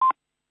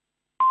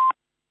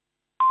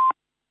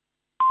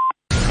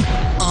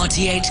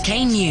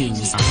RTHK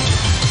News.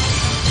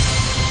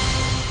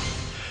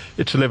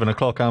 It's 11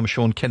 o'clock. I'm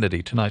Sean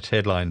Kennedy. Tonight's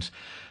headlines.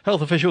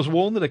 Health officials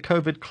warn that a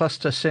COVID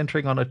cluster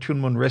centring on a Tuen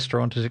Mun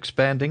restaurant is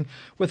expanding,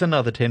 with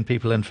another 10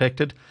 people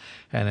infected.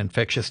 An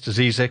infectious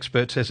disease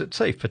expert says it's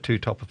safe for 2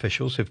 top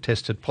officials who've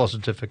tested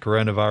positive for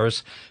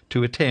coronavirus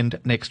to attend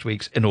next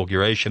week's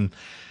inauguration.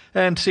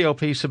 And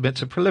CLP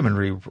submits a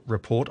preliminary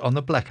report on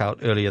the blackout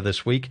earlier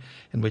this week,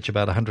 in which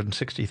about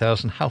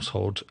 160,000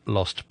 households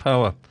lost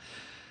power.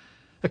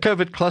 A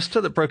COVID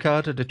cluster that broke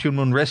out at a Tuen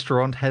Mun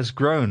restaurant has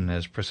grown,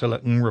 as Priscilla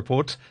Ng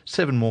reports.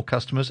 7 more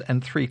customers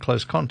and 3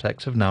 close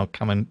contacts have now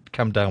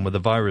come down with the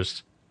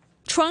virus.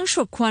 Truong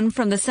Shuk Kwan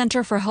from the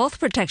Centre for Health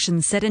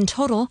Protection said in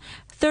total,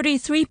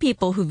 33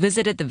 people who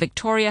visited the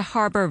Victoria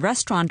Harbour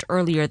restaurant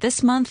earlier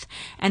this month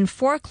and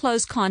 4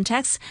 close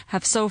contacts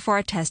have so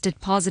far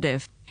tested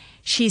positive.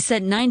 She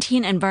said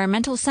 19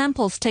 environmental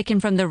samples taken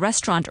from the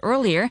restaurant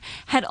earlier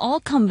had all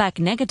come back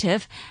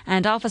negative,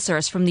 and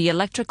officers from the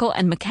Electrical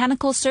and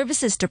Mechanical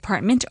Services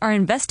Department are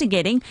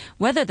investigating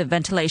whether the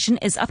ventilation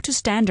is up to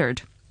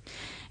standard.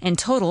 In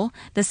total,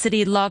 the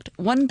city logged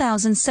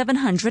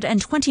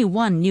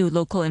 1,721 new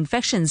local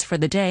infections for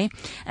the day,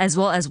 as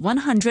well as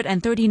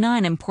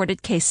 139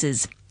 imported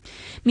cases.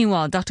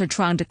 Meanwhile, Dr.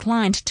 Truong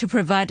declined to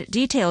provide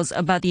details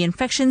about the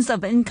infections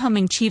of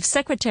incoming Chief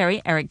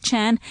Secretary Eric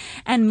Chan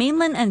and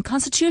Mainland and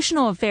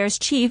Constitutional Affairs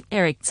Chief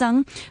Eric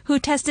Tsang, who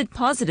tested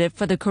positive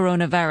for the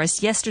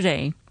coronavirus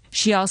yesterday.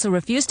 She also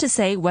refused to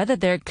say whether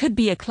there could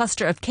be a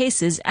cluster of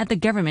cases at the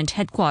government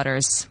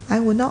headquarters.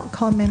 I will not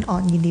comment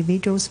on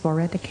individual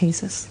sporadic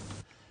cases.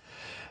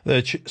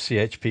 The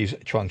CHP's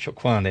Truong Shuk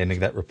Kwan ending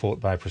that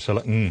report by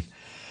Priscilla Ng.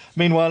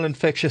 Meanwhile,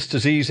 infectious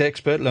disease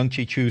expert Leung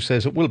Chi Chu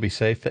says it will be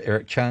safe for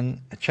Eric Chan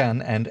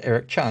and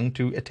Eric Chung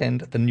to attend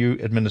the new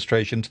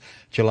administration's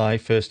July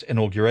 1st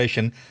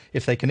inauguration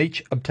if they can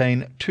each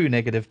obtain 2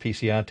 negative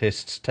PCR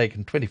tests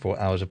taken 24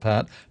 hours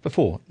apart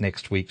before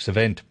next week's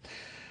event.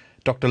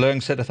 Dr.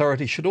 Leung said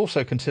authorities should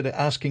also consider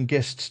asking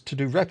guests to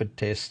do rapid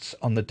tests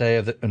on the day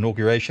of the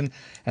inauguration,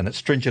 and that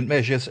stringent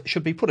measures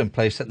should be put in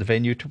place at the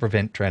venue to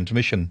prevent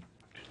transmission.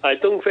 I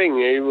don't think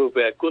it will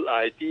be a good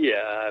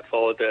idea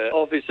for the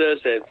officers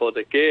and for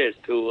the guests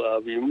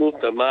to remove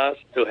the mask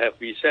to have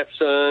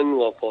reception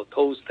or for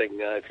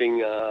toasting. I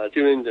think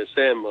during the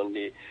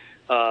ceremony,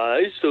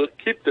 it should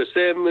keep the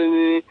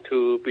ceremony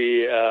to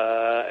be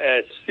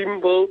as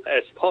simple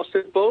as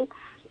possible.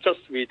 Just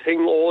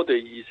retain all the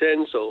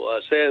essential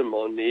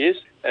ceremonies,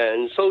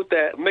 and so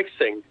that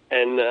mixing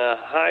and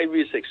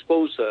high-risk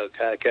exposure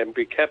can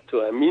be kept to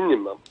a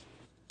minimum.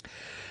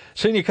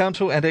 Senior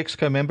Counsel and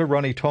Exco member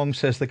Ronnie Tong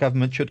says the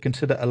government should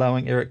consider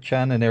allowing Eric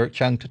Chan and Eric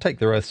Chung to take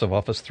their oaths of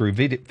office through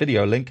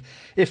video link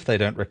if they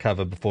don't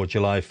recover before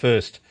July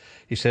 1st.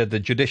 He said the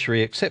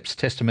judiciary accepts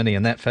testimony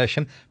in that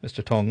fashion.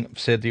 Mr. Tong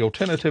said the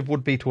alternative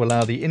would be to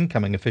allow the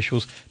incoming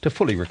officials to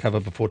fully recover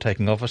before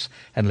taking office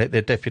and let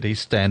their deputies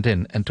stand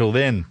in until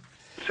then.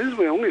 Since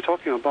we're only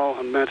talking about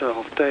a matter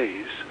of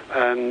days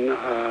and,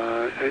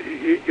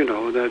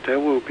 that there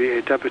will be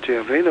a deputy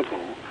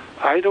available,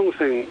 I don't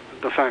think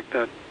the fact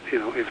that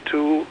if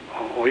 2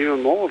 or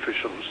even more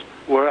officials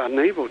were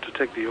unable to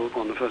take the oath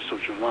on the 1st of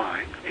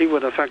July, it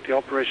would affect the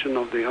operation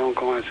of the Hong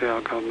Kong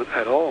SAR government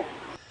at all.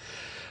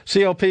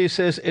 CLP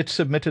says it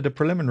submitted a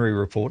preliminary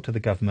report to the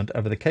government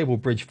over the Cable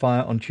Bridge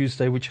fire on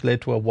Tuesday, which led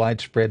to a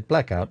widespread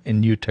blackout in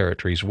New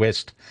Territories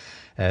West.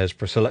 As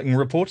Priscilla Ng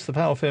reports, the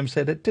power firm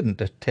said it didn't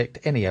detect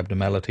any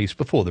abnormalities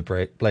before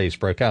the blaze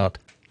broke out.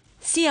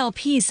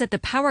 CLP said the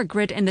power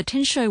grid in the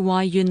Tin Shui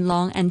Wai, Yuen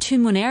Long and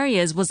Tuen Mun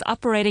areas was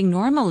operating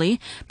normally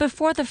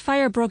before the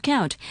fire broke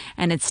out,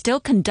 and it's still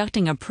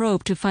conducting a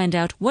probe to find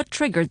out what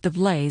triggered the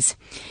blaze.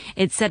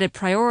 It said it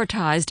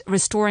prioritized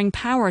restoring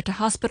power to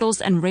hospitals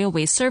and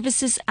railway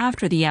services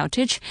after the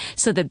outage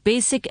so that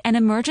basic and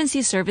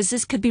emergency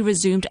services could be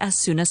resumed as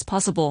soon as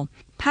possible.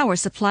 Power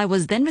supply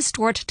was then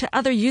restored to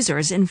other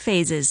users in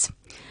phases.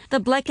 The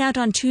blackout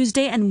on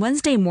Tuesday and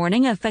Wednesday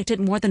morning affected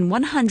more than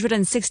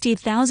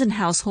 160,000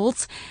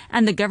 households,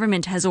 and the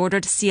government has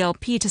ordered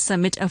CLP to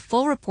submit a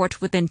full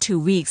report within 2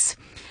 weeks.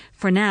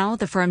 For now,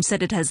 the firm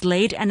said it has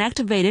laid and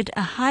activated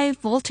a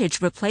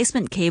high-voltage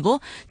replacement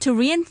cable to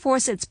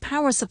reinforce its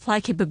power supply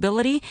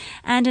capability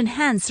and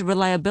enhance the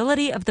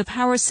reliability of the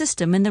power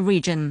system in the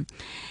region.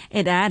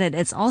 It added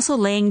it's also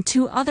laying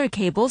 2 other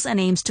cables and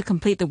aims to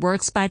complete the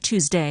works by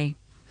Tuesday.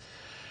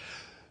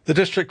 The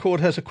District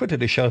Court has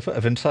acquitted a chauffeur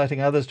of inciting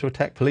others to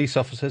attack police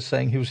officers,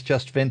 saying he was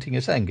just venting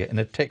his anger in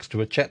a text to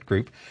a chat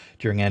group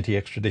during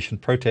anti-extradition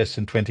protests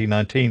in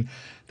 2019.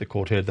 The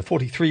court heard the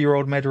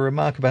 43-year-old made a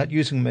remark about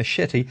using a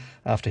machete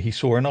after he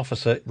saw an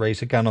officer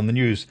raise a gun on the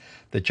news.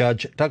 The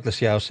judge, Douglas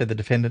Yao, said the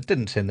defendant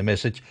didn't send the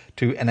message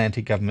to an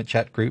anti-government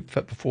chat group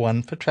but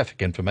for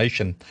traffic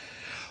information.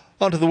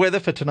 On to the weather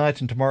for tonight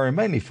and tomorrow,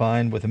 mainly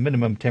fine with a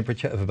minimum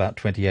temperature of about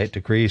 28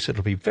 degrees.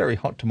 It'll be very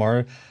hot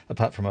tomorrow,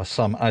 apart from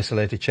some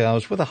isolated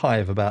showers, with a high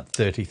of about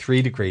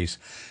 33 degrees.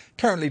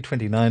 Currently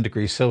 29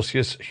 degrees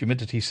Celsius,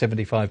 humidity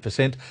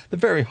 75%. The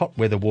very hot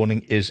weather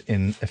warning is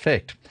in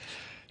effect.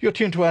 You're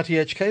tuned to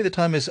RTHK. The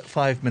time is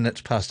 5 minutes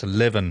past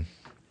 11.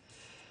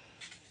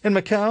 In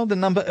Macau, the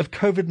number of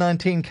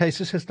COVID-19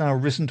 cases has now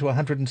risen to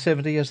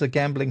 170 as the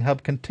gambling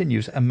hub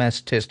continues a mass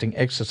testing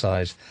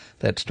exercise.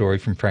 That story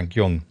from Frank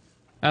Young.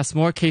 As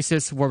more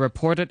cases were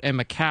reported in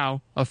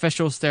Macau,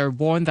 officials there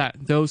warned that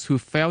those who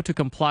fail to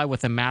comply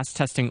with the mass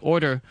testing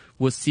order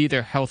would see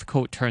their health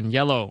code turn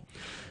yellow.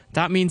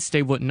 That means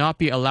they would not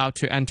be allowed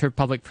to enter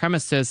public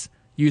premises,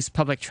 use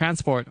public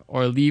transport,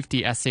 or leave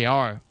the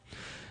SAR.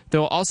 They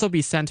will also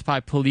be sent by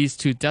police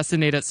to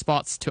designated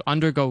spots to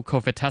undergo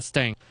COVID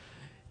testing.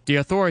 The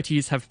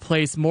authorities have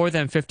placed more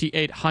than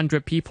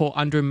 5,800 people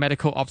under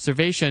medical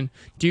observation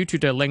due to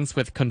their links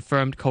with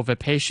confirmed COVID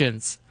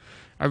patients.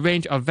 A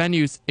range of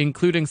venues,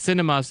 including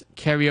cinemas,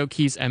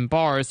 karaoke and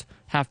bars,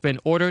 have been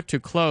ordered to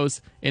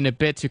close in a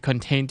bid to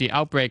contain the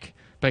outbreak,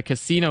 but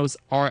casinos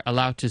are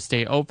allowed to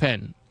stay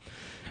open.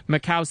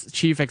 Macau's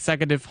chief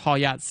executive Hao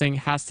Yat-sing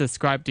has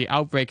described the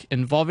outbreak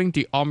involving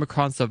the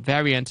Omicron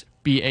subvariant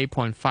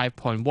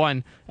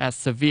BA.5.1 as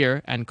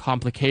severe and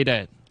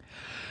complicated.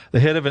 The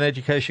head of an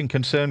education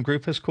concern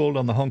group has called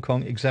on the Hong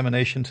Kong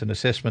Examinations and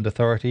Assessment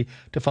Authority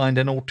to find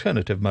an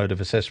alternative mode of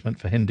assessment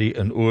for Hindi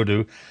and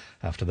Urdu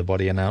after the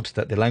body announced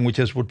that the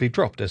languages would be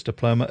dropped as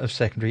diploma of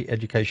secondary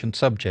education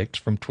subjects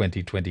from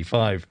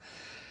 2025.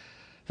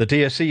 The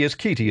DSE is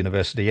key to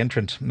university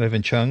entrance.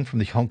 Mervyn Chung from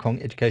the Hong Kong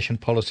Education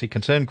Policy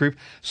Concern Group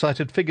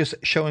cited figures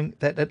showing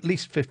that at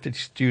least 50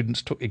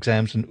 students took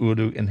exams in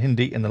Urdu and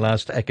Hindi in the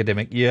last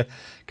academic year,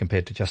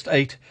 compared to just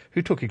 8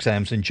 who took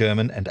exams in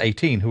German and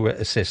 18 who were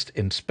assessed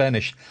in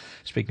Spanish.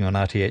 Speaking on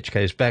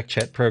RTHK's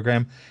Backchat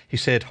program, he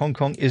said Hong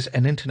Kong is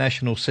an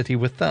international city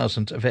with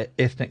thousands of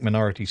ethnic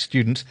minority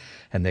students,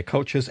 and their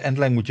cultures and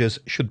languages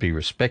should be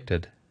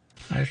respected.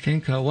 I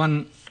think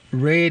one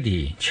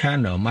ready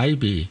channel might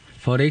be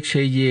for the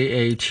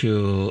HKEAA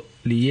to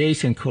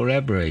liaise and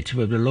collaborate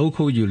with the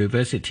local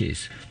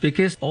universities,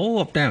 because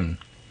all of them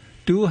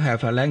do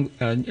have a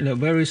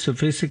very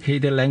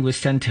sophisticated language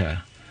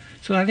center.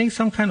 So I think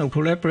some kind of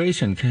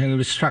collaboration can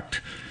be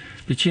struck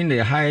between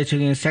the higher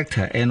education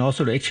sector and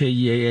also the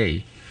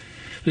HKEAA,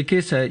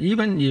 because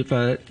even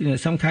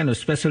if some kind of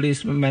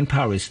specialist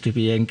manpower is to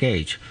be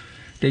engaged,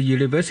 the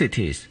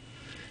universities,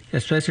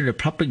 especially the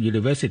public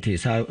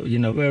universities, are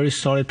in a very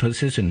solid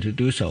position to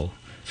do so.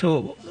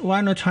 So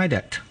why not try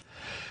that?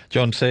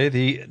 John Say,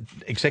 the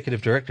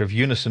executive director of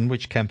Unison,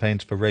 which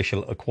campaigns for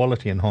racial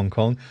equality in Hong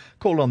Kong,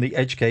 called on the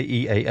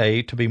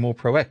HKEAA to be more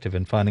proactive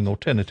in finding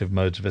alternative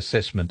modes of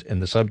assessment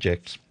in the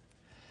subjects.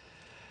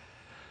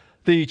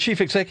 The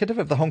chief executive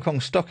of the Hong Kong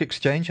Stock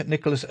Exchange,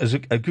 Nicholas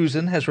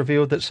Aguzin, has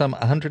revealed that some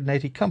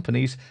 180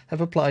 companies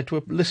have applied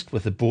to list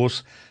with the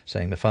bourse,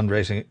 saying the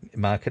fundraising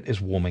market is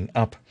warming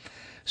up.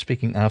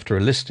 Speaking after a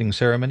listing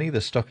ceremony, the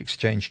stock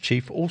exchange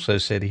chief also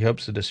said he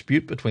hopes the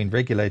dispute between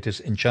regulators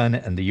in China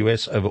and the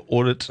US over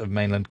audits of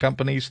mainland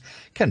companies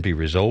can be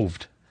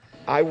resolved.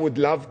 I would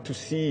love to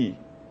see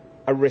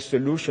a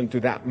resolution to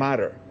that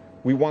matter.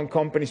 We want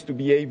companies to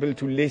be able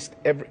to list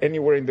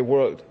anywhere in the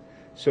world.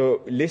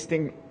 So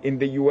listing in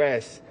the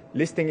US,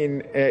 listing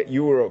in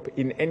Europe,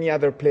 in any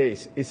other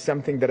place is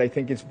something that I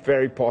think is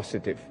very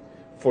positive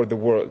for the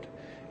world.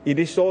 It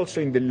is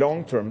also in the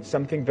long term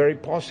something very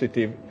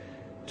positive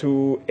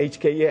to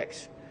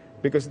HKEX,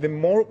 because the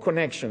more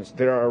connections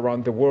there are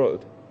around the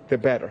world, the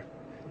better.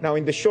 Now,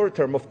 in the short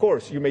term, of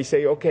course, you may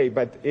say, okay,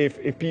 but if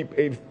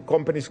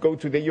companies go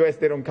to the US,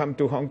 they don't come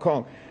to Hong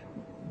Kong.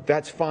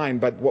 That's fine,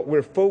 but what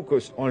we're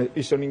focused on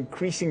is on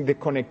increasing the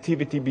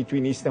connectivity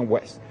between East and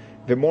West.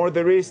 The more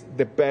there is,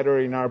 the better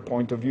in our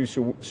point of view.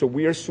 So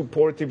we are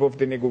supportive of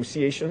the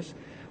negotiations.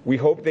 We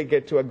hope they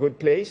get to a good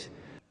place.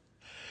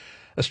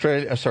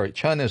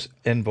 China's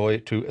envoy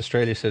to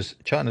Australia says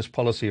China's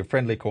policy of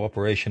friendly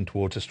cooperation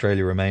towards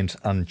Australia remains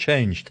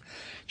unchanged.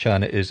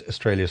 China is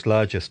Australia's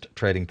largest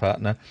trading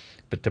partner,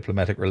 but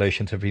diplomatic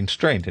relations have been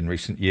strained in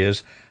recent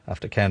years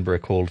after Canberra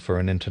called for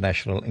an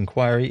international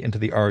inquiry into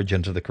the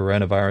origins of the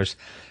coronavirus,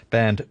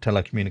 banned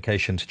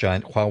telecommunications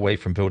giant Huawei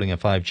from building a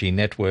 5G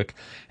network,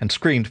 and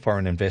screened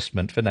foreign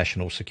investment for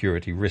national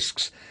security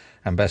risks.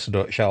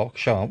 Ambassador Xiao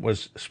Shao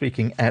was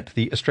speaking at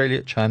the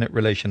Australia-China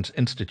Relations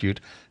Institute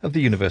of the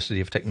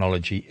University of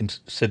Technology in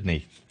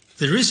Sydney.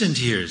 The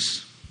recent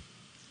years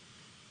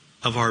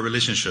of our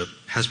relationship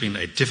has been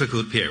a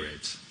difficult period,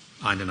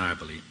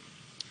 undeniably.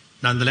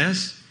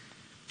 Nonetheless,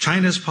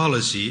 China's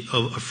policy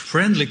of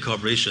friendly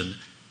cooperation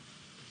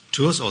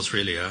towards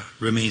Australia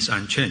remains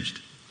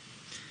unchanged.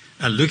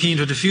 And looking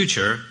into the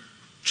future,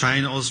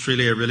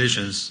 China-Australia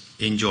relations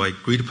enjoy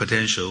great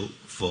potential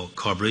for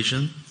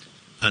cooperation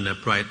and a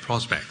bright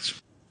prospect.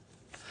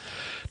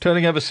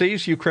 Turning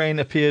overseas, Ukraine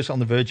appears on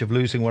the verge of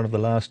losing one of the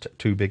last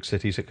two big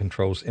cities it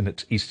controls in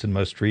its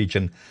easternmost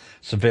region,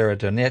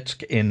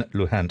 Severodonetsk in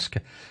Luhansk.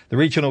 The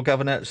regional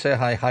governor,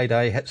 Serhiy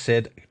Haidai,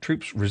 said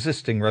troops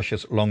resisting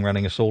Russia's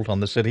long-running assault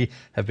on the city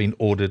have been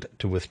ordered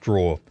to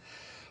withdraw.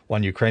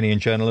 One Ukrainian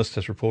journalist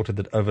has reported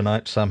that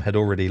overnight some had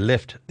already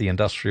left the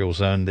industrial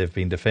zone they've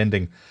been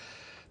defending.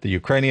 The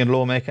Ukrainian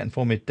lawmaker and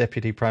former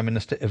Deputy Prime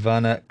Minister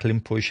Ivana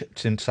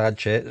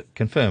Klimpush-Tsintsadze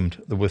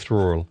confirmed the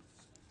withdrawal.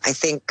 I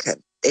think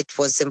it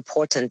was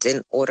important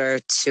in order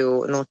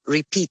to not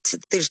repeat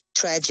the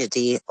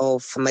tragedy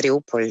of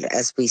Mariupol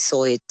as we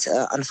saw it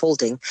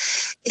unfolding,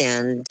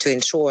 and to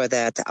ensure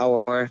that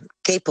our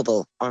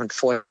capable armed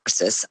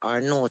forces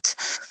are not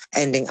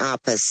ending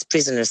up as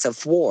prisoners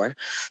of war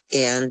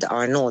and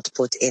are not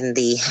put in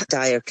the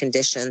dire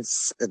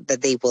conditions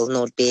that they will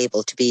not be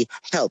able to be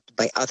helped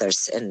by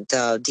others and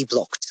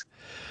deblocked.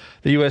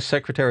 The US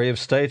Secretary of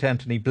State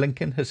Antony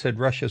Blinken has said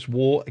Russia's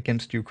war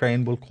against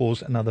Ukraine will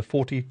cause another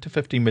 40 to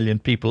 50 million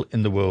people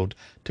in the world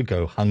to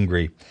go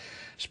hungry.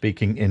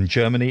 Speaking in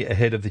Germany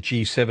ahead of the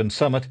G7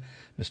 summit,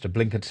 Mr.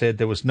 Blinken said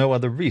there was no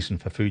other reason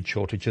for food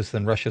shortages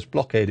than Russia's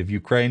blockade of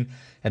Ukraine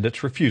and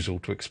its refusal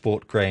to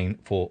export grain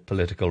for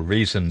political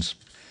reasons.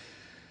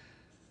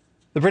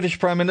 The British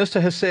Prime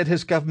Minister has said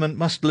his government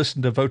must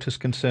listen to voters'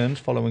 concerns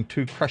following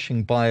 2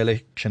 crushing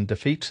by-election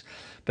defeats,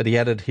 but he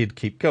added he'd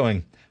keep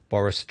going.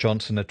 Boris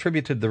Johnson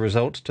attributed the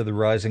results to the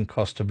rising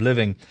cost of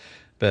living,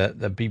 but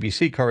the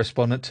BBC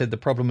correspondent said the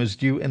problem is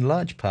due in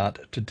large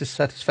part to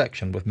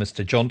dissatisfaction with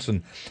Mr.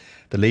 Johnson.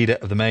 The leader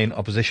of the main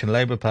opposition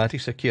Labour Party,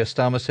 Sir Keir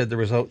Starmer, said the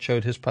result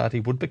showed his party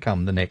would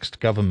become the next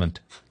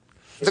government.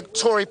 The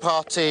Tory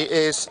party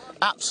is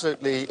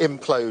absolutely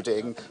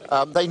imploding.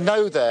 They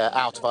know they're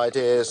out of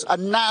ideas,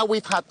 and now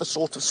we've had the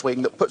sort of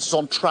swing that puts us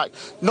on track,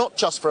 not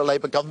just for a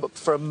Labour government, but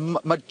for a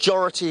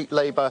majority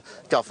Labour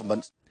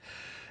government.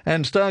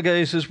 And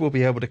stargazers will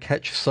be able to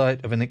catch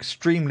sight of an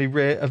extremely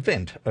rare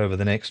event over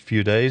the next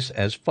few days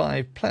as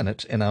 5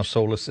 planets in our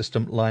solar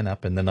system line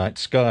up in the night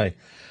sky.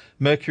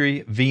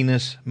 Mercury,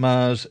 Venus,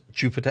 Mars,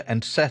 Jupiter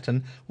and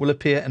Saturn will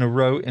appear in a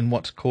row in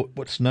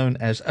what's known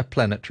as a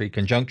planetary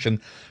conjunction,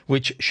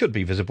 which should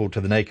be visible to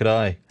the naked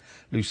eye.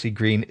 Lucy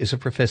Green is a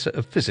professor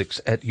of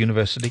physics at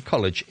University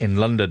College in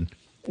London.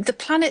 The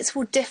planets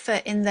will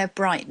differ in their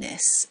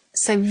brightness.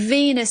 So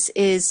Venus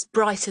is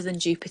brighter than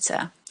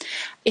Jupiter.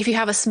 If you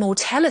have a small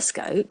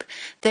telescope,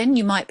 then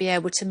you might be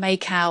able to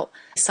make out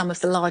some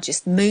of the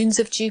largest moons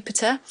of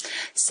Jupiter.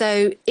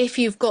 So if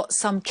you've got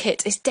some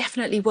kit, it's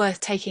definitely worth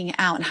taking it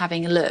out and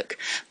having a look.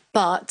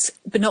 But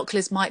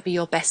binoculars might be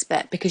your best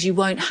bet because you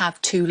won't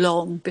have too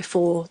long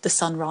before the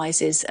sun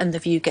rises and the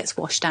view gets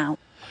washed out.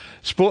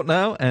 Sport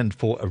now, and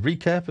for a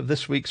recap of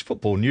this week's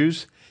football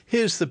news,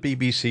 here's the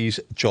BBC's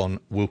John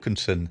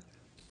Wilkinson.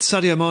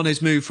 Sadio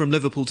Mane's move from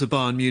Liverpool to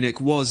Bayern Munich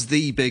was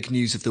the big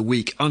news of the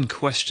week,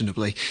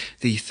 unquestionably.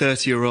 The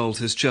 30-year-old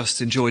has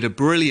just enjoyed a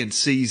brilliant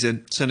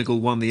season.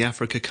 Senegal won the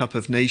Africa Cup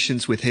of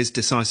Nations with his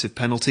decisive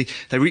penalty.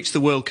 They reached the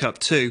World Cup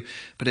too,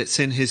 but it's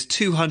in his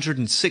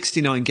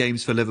 269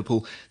 games for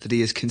Liverpool that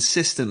he has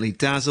consistently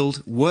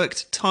dazzled,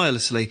 worked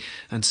tirelessly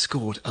and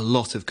scored a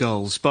lot of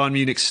goals. Bayern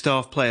Munich's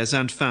staff, players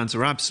and fans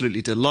are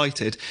absolutely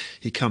delighted.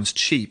 He comes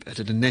cheap at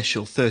an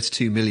initial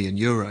 €32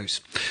 million.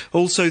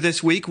 Also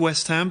this week,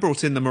 West Ham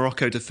brought in the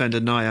Morocco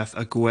defender Nayef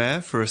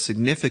Aguerd for a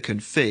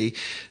significant fee.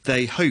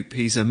 They hope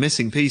he's a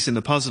missing piece in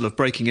the puzzle of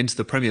breaking into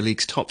the Premier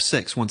League's top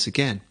 6 once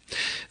again.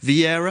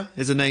 Vieira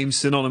is a name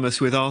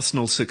synonymous with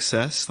Arsenal's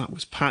success. That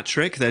was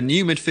Patrick. Their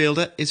new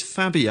midfielder is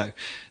Fabio.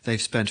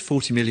 They've spent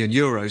 €40 million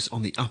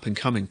on the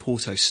up-and-coming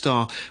Porto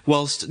star,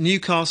 whilst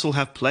Newcastle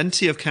have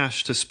plenty of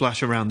cash to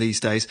splash around these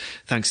days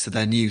thanks to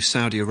their new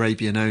Saudi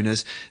Arabian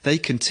owners. They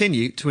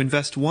continue to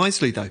invest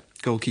wisely, though.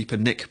 Goalkeeper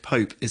Nick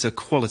Pope is a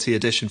quality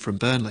addition from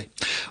Burnley.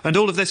 And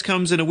all of this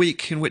comes in a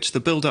week in which the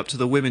build-up to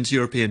the Women's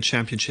European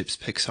Championships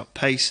picks up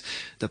pace.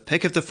 The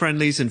pick of the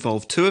friendlies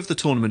involved 2 of the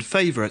tournament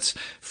favourites.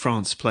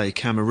 France play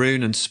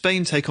Cameroon and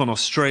Spain take on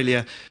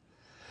Australia.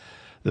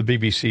 The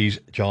BBC's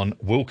John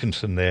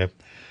Wilkinson there.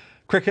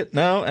 Cricket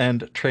now,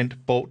 and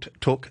Trent Boult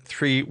took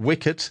 3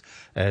 wickets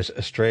as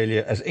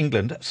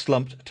England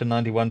slumped to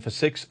 91 for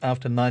 6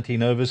 after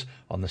 19 overs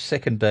on the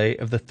second day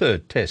of the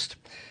 3rd Test.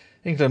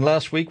 England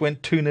last week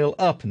went 2-0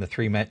 up in the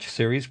 3-match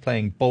series,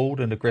 playing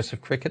bold and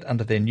aggressive cricket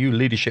under their new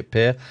leadership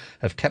pair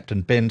of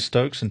captain Ben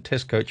Stokes and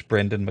Test coach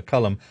Brendan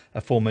McCullum,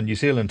 a former New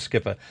Zealand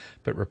skipper.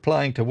 But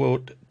replying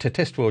to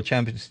Test World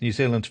Champions New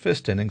Zealand's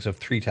first innings of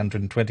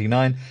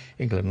 329,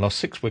 England lost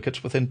 6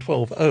 wickets within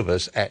 12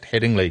 overs at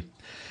Headingley.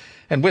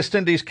 And West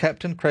Indies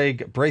captain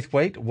Craig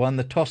Braithwaite won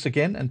the toss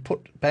again and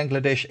put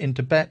Bangladesh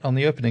into bat on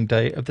the opening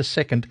day of the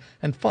second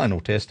and final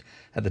Test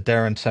at the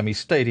Darren Sammy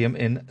Stadium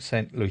in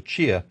St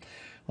Lucia.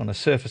 On a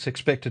surface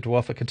expected to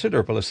offer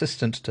considerable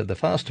assistance to the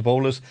faster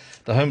bowlers,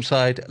 the home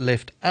side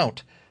left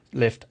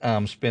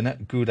arm spinner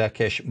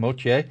Gudakesh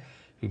Motie,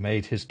 who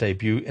made his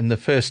debut in the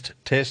first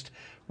Test,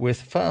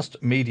 with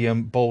fast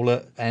medium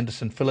bowler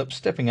Anderson Phillips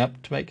stepping up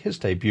to make his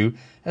debut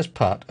as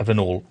part of an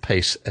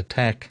all-pace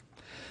attack.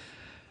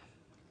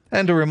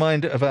 And a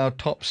reminder of our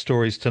top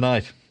stories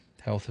tonight.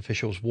 Health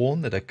officials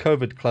warn that a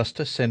COVID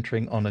cluster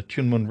centring on a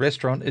Tuen Mun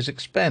restaurant is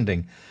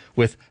expanding,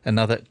 with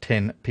another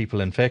 10 people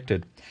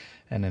infected.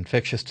 An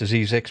infectious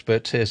disease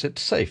expert says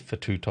it's safe for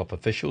 2 top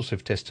officials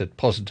who've tested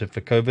positive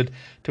for COVID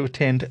to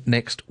attend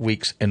next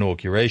week's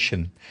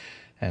inauguration.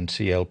 And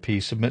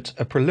CLP submits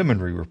a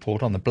preliminary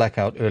report on the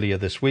blackout earlier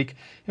this week,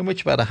 in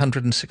which about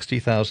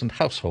 160,000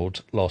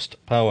 households lost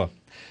power.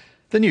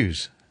 The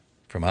news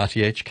from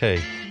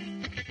RTHK.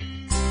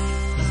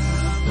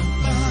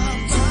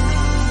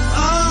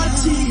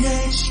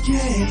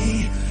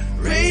 WFHK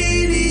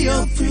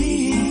Radio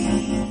Free.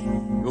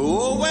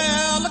 Oh,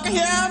 well, look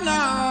here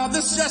now.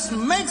 This just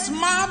makes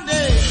my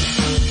day.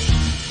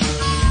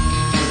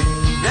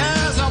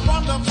 There's a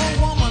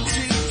wonderful woman.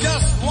 She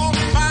just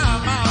walked by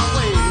my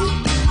way.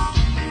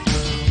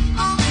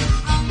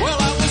 Well,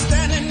 I was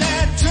standing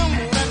there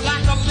trembling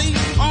like a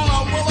leaf on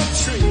a willow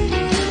tree.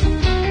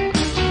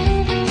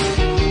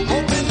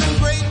 Hoping the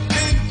great,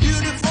 big,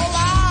 beautiful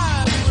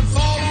eyes would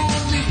fall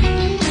on me.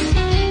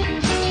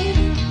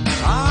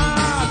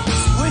 Ah,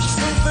 just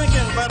wishful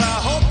thinking, but I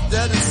hope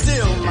that it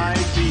still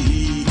might be.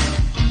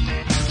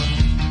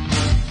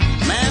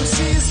 Man,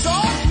 she's so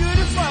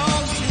beautiful.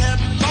 She had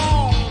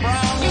long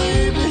brown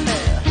wavy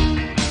hair,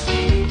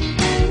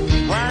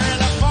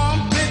 wearing a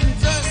form-fitting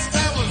dress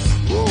that was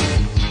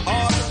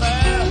hard to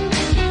bear.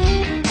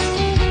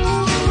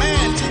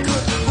 Man, she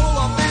could pull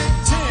a big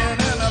 10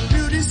 in a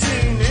beauty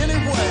scene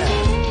anywhere.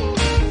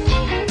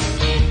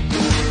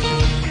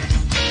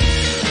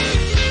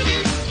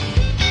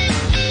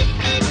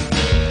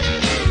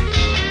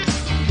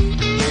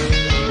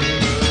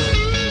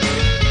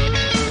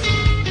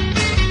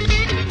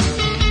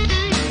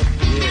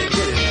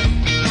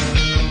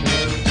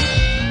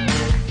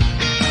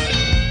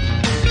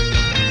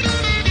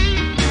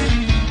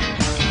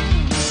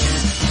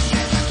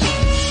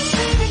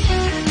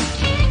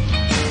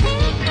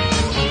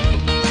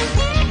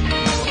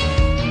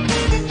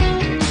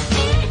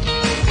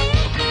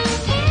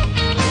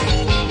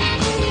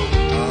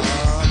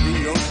 Do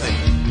your thing.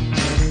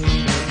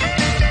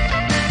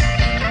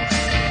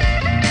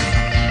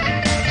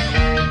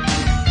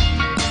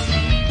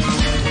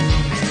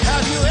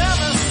 Have you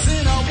ever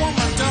seen a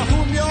woman to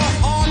whom your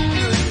heart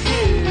could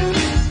give?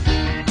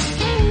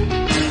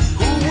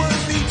 Who would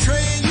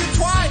betray you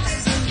twice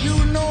and you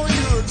know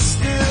you'd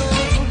still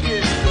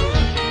forgive?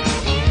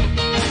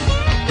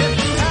 If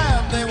you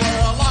have, they were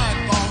alike,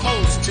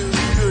 almost too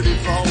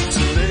beautiful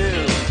to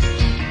live.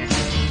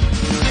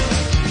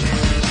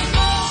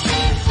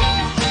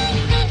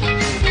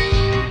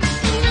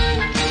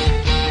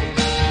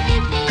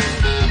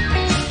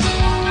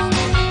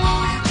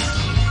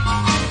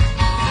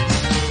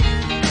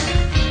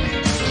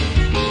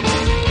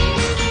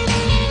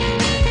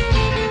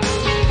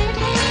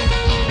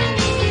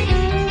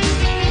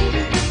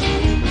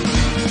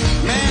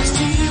 Man,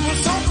 she was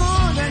so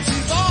good and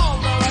she's all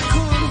that I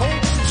could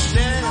hope to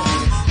share.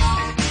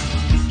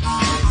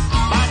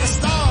 By the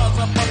stars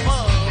up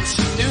above,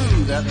 she knew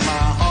that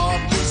my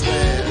heart was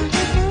there.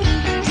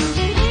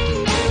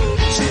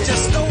 She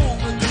just stole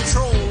the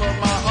control of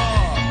my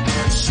heart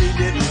and she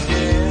didn't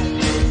care.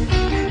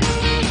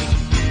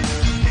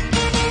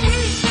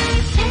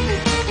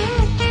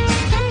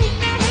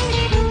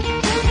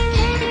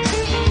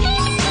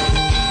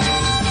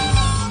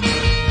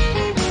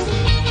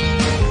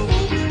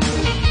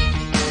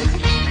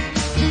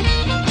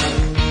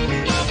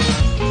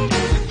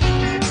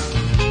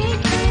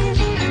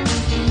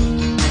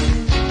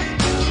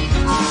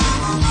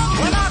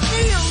 When I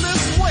feel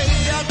this way,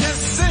 I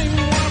just sing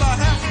what I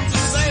have to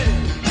say.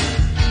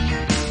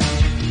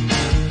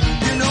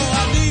 You know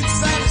I need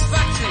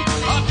satisfaction.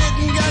 I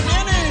didn't get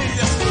any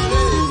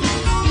yesterday.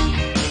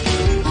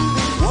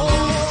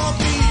 Oh,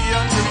 be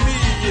unto me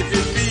if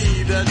it be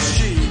that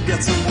she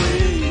gets away.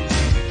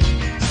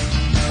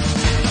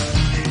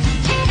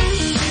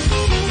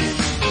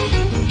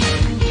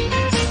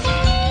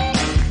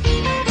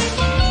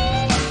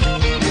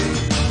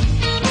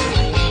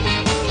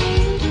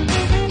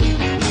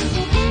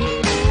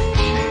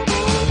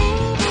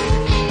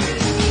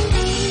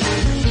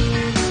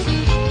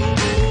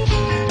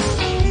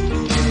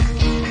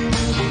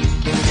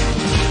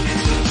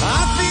 I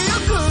feel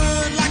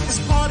good like it's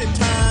party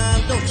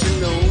time, don't you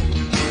know?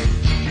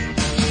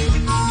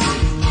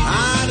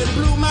 It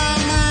blew my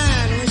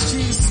mind when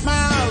she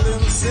smiled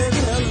and said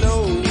hello.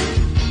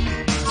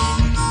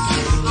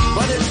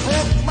 But it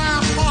broke my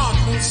heart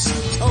when she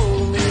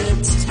told me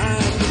it's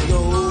time to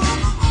go.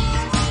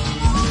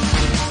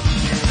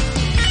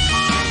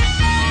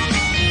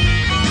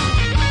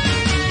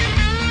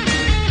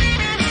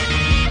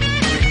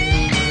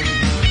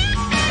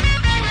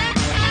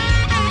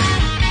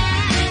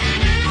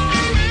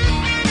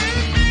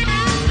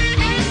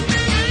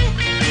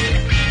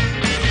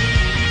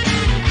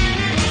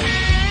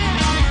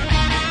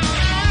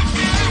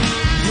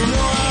 You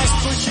know I was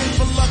pushing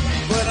for luck,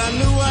 but I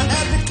knew I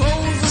had to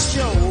close the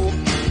show.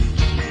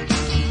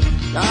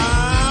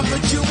 Ah,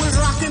 but you was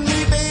rocking me,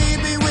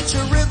 baby, with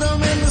your rhythm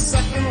in the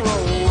second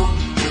row.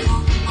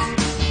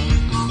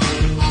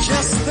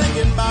 Just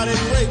thinking about it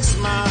breaks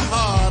my